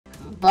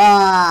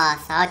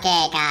Boss.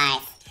 Okay,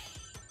 guys.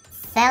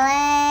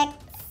 Select.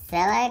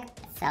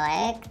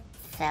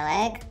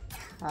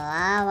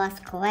 Lava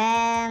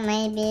square,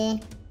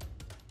 maybe.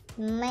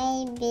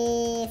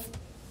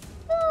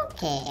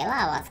 Okay,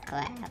 lava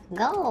square.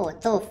 Go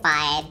to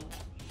fight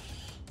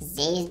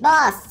this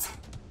boss.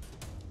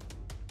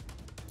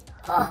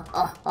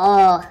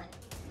 Oh.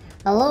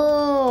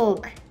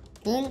 Look.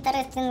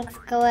 Interesting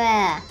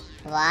square.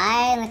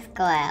 Flying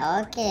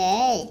square.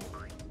 Okay.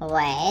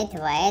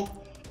 Wait.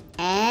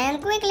 And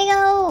quickly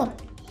go.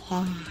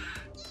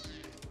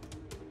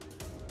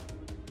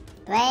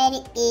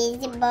 Very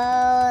easy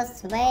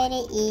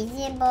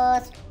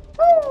boss.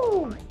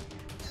 Woo!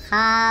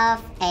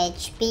 Half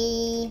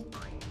HP.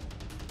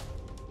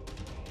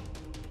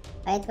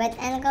 Wait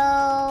and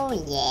go.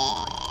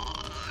 Yeah.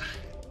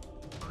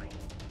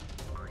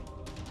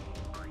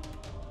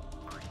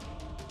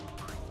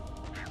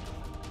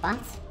 What?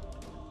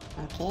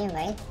 Okay,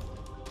 wait.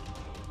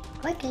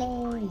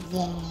 Quickly.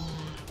 Yeah.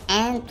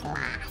 And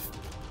last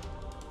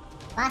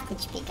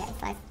HP,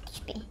 guys. Last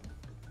HP.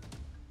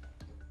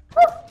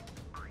 Woo!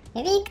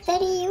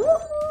 Victory!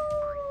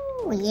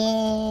 Woohoo!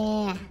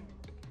 Yeah!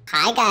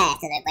 Hi guys,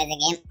 today we play the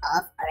game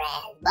of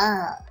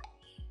Redball.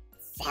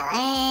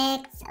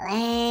 Select.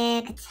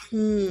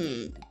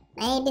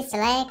 Maybe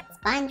select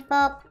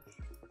SpongeBob.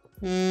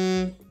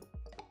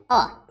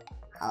 Oh,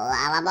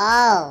 lava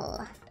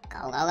ball.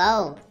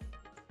 Go.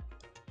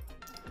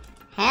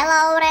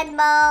 Hello,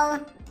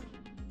 Redball.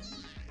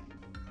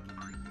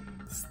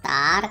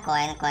 Star,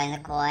 coin.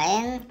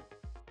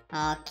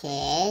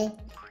 Okay.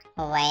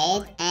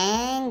 Wait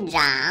and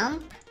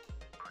jump.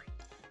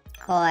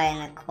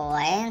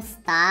 Coin,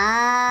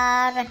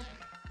 star.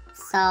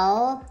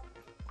 So,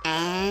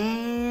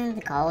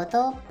 and go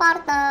to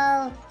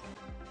portal.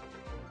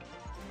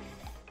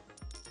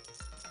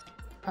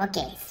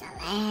 Okay,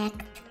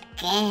 select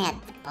get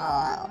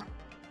ball.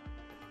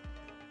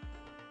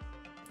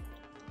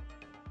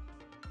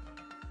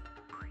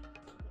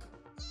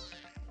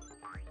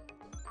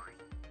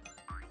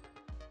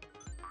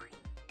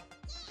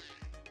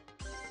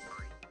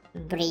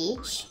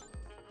 Breach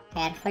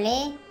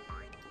carefully.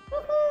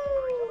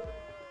 Woohoo!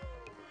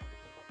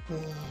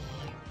 Yeah.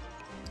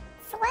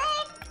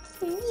 Select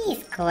this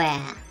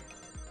square.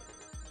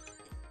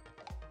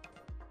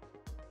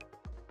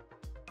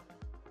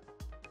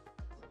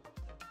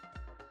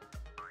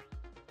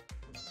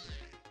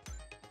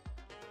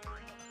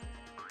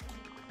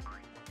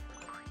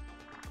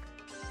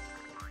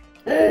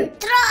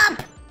 Drop!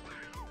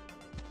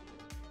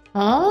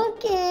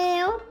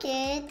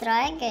 Okay.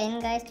 Try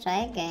again, guys.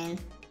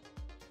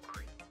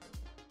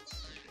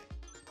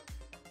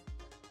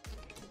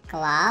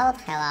 Cloud,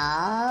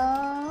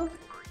 hello.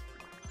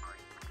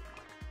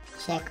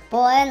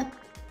 Checkpoint.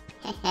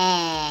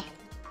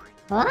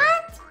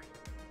 What?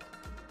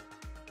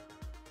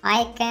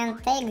 I can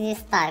take this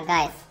star,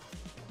 guys.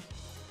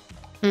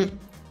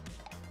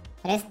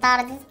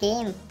 Restart this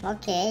game.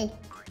 Okay.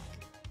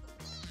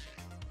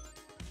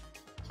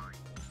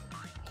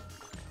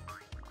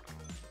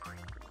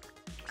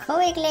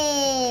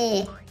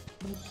 Quickly.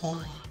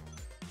 Yeah.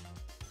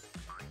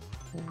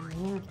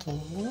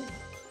 Okay.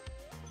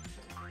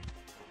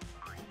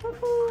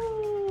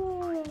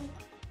 Woohoo!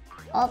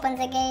 Open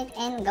the gate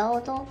and go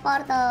to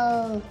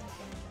portal.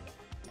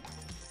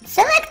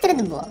 Select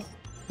Redball.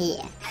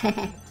 Yeah.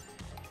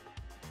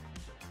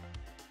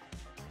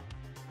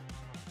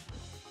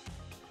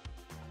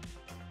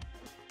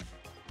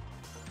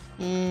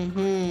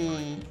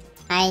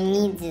 I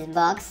need this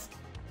box.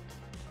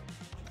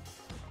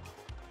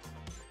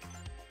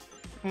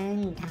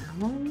 And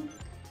down.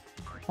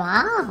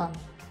 Wow.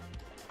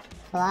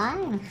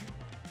 Flying.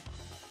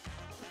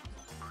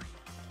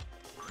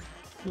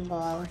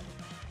 Ball.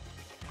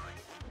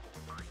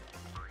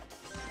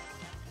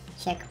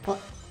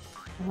 Checkpoint.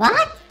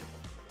 What?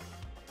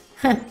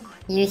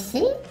 You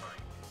see?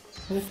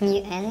 This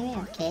new enemy,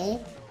 okay.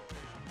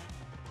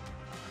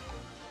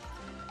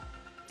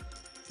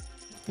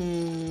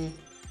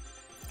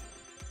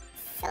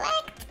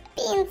 Select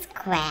pin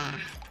square.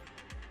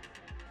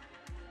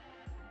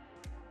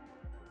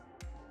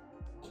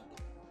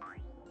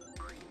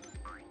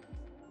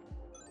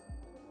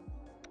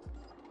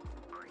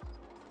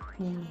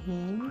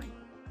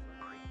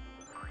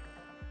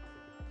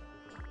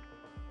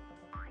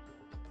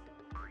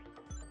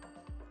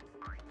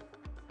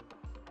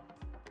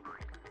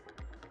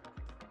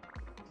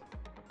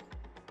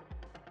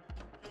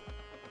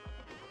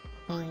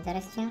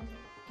 Interesting.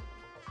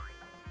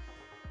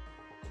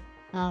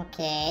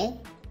 Okay.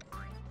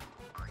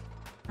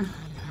 Oh no.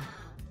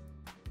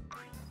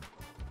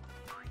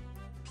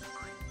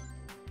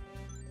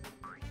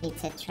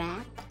 It's a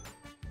trap.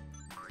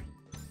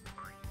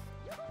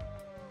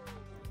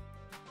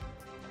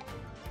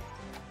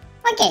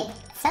 Okay,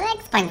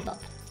 select SpongeBob.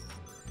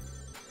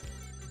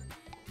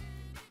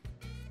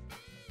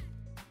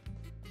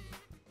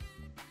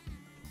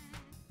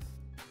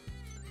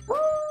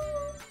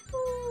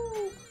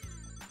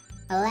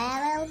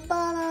 Level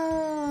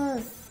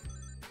bonus.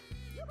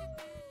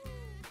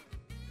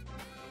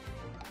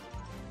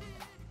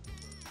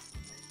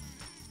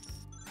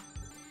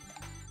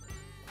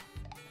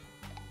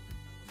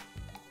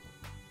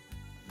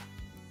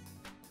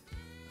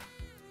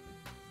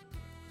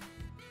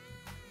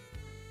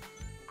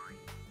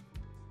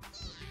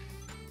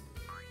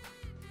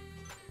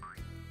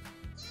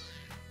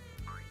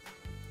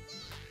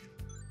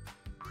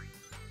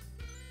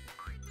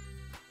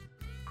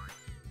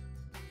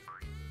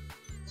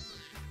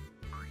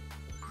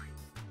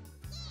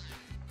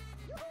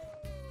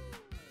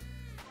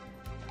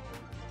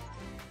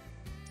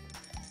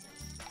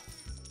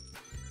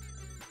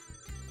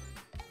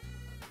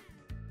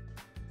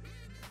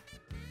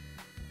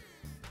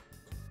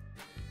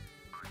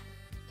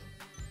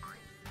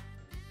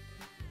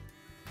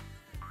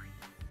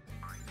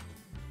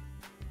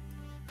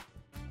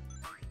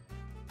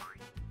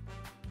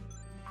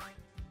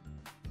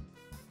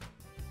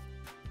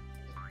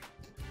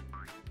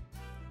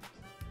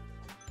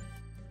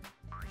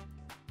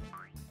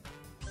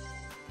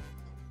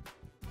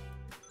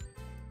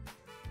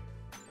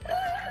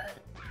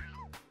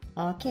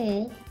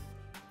 Okay.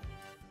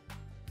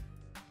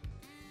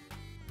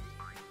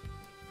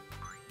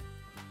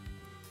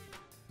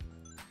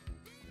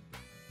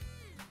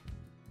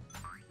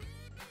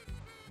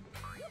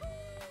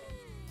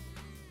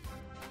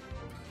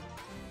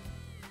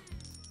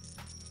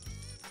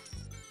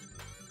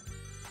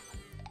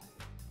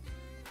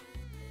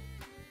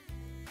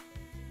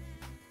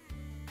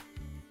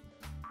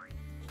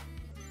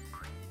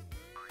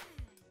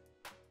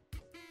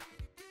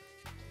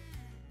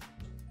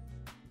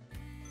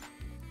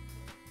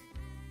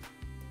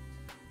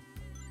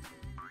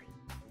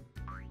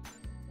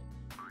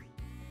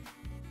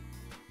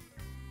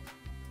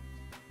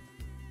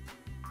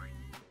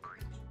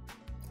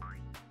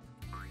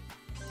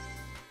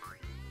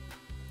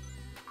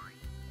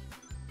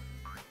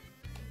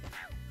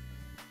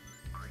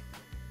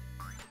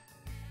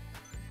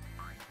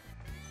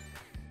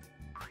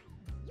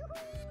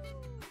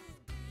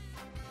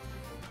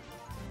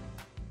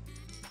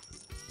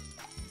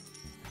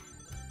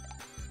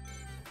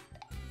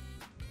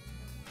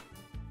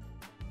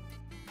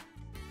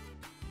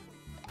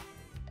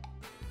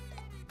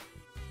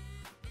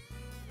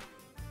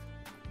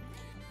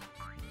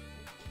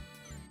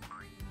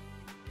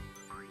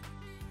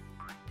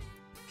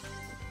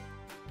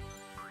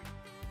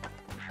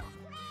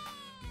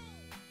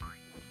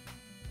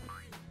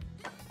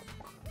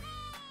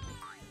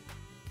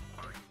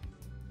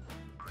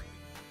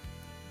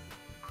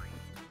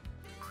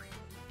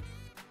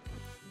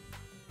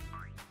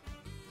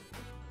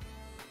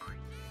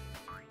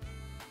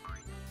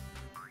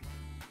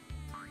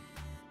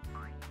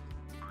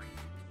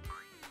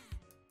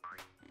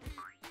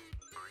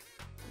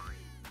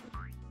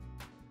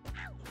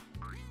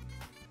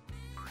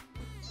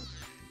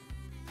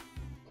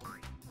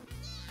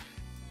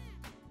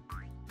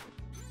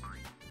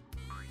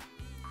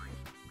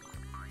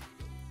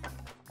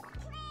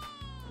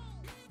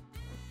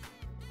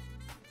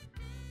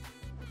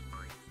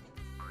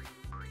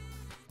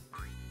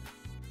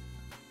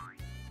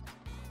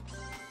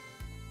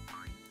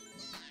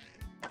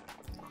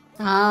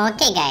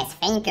 Okay guys,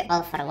 thank you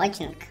all for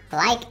watching.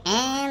 Like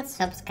and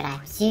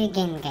subscribe. See you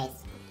again guys.